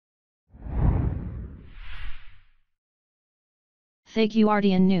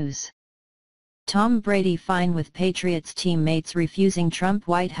Thaguardian News. Tom Brady fine with Patriots teammates refusing Trump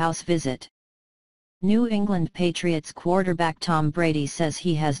White House visit. New England Patriots quarterback Tom Brady says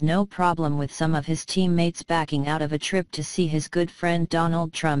he has no problem with some of his teammates backing out of a trip to see his good friend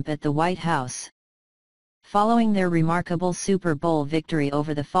Donald Trump at the White House. Following their remarkable Super Bowl victory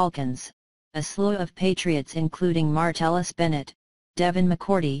over the Falcons, a slew of Patriots including Martellus Bennett, Devin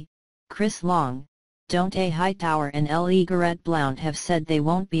McCourty, Chris Long, Dante Hightower and L. Garrett Blount have said they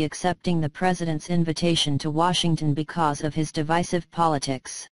won't be accepting the president's invitation to Washington because of his divisive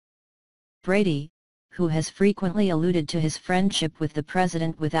politics. Brady, who has frequently alluded to his friendship with the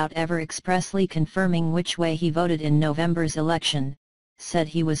president without ever expressly confirming which way he voted in November's election, said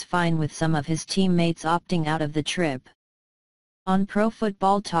he was fine with some of his teammates opting out of the trip. On Pro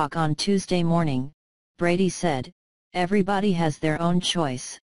Football Talk on Tuesday morning, Brady said, "Everybody has their own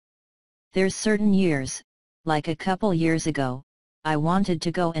choice. There's certain years, like a couple years ago, I wanted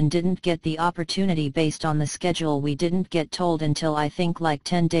to go and didn't get the opportunity based on the schedule. We didn't get told until I think like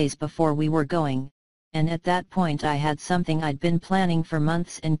 10 days before we were going, and at that point I had something I'd been planning for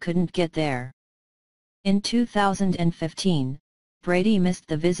months and couldn't get there." In 2015, Brady missed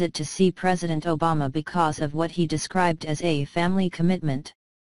the visit to see President Obama because of what he described as a family commitment.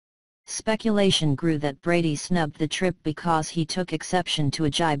 Speculation grew that Brady snubbed the trip because he took exception to a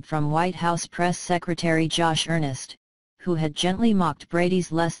jibe from White House Press Secretary Josh Earnest, who had gently mocked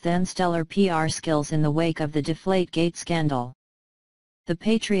Brady's less-than-stellar PR skills in the wake of the Deflategate scandal. The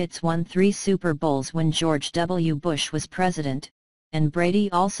Patriots won 3 Super Bowls when George W. Bush was president, and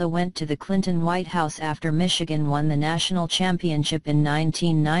Brady also went to the Clinton White House after Michigan won the national championship in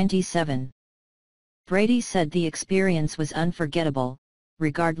 1997. Brady said the experience was unforgettable,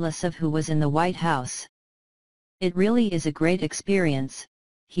 regardless of who was in the White House. "It really is a great experience,"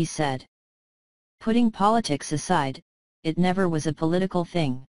 he said. "Putting politics aside, it never was a political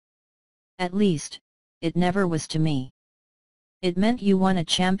thing. At least, it never was to me. It meant you won a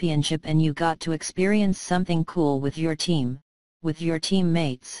championship and you got to experience something cool with your team, with your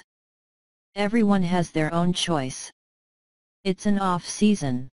teammates. Everyone has their own choice. It's an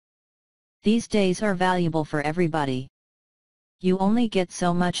off-season. These days are valuable for everybody. You only get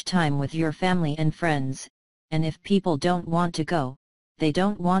so much time with your family and friends, and if people don't want to go, they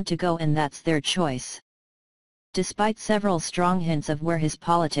don't want to go and that's their choice." Despite several strong hints of where his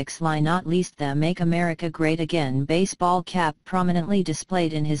politics lie, not least the Make America Great Again baseball cap prominently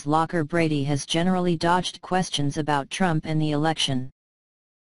displayed in his locker, Brady has generally dodged questions about Trump and the election.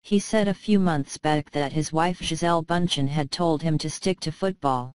 He said a few months back that his wife Gisele Bündchen had told him to stick to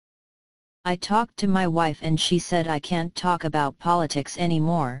football. "I talked to my wife and she said I can't talk about politics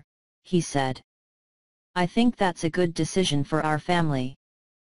anymore," he said. "I think that's a good decision for our family.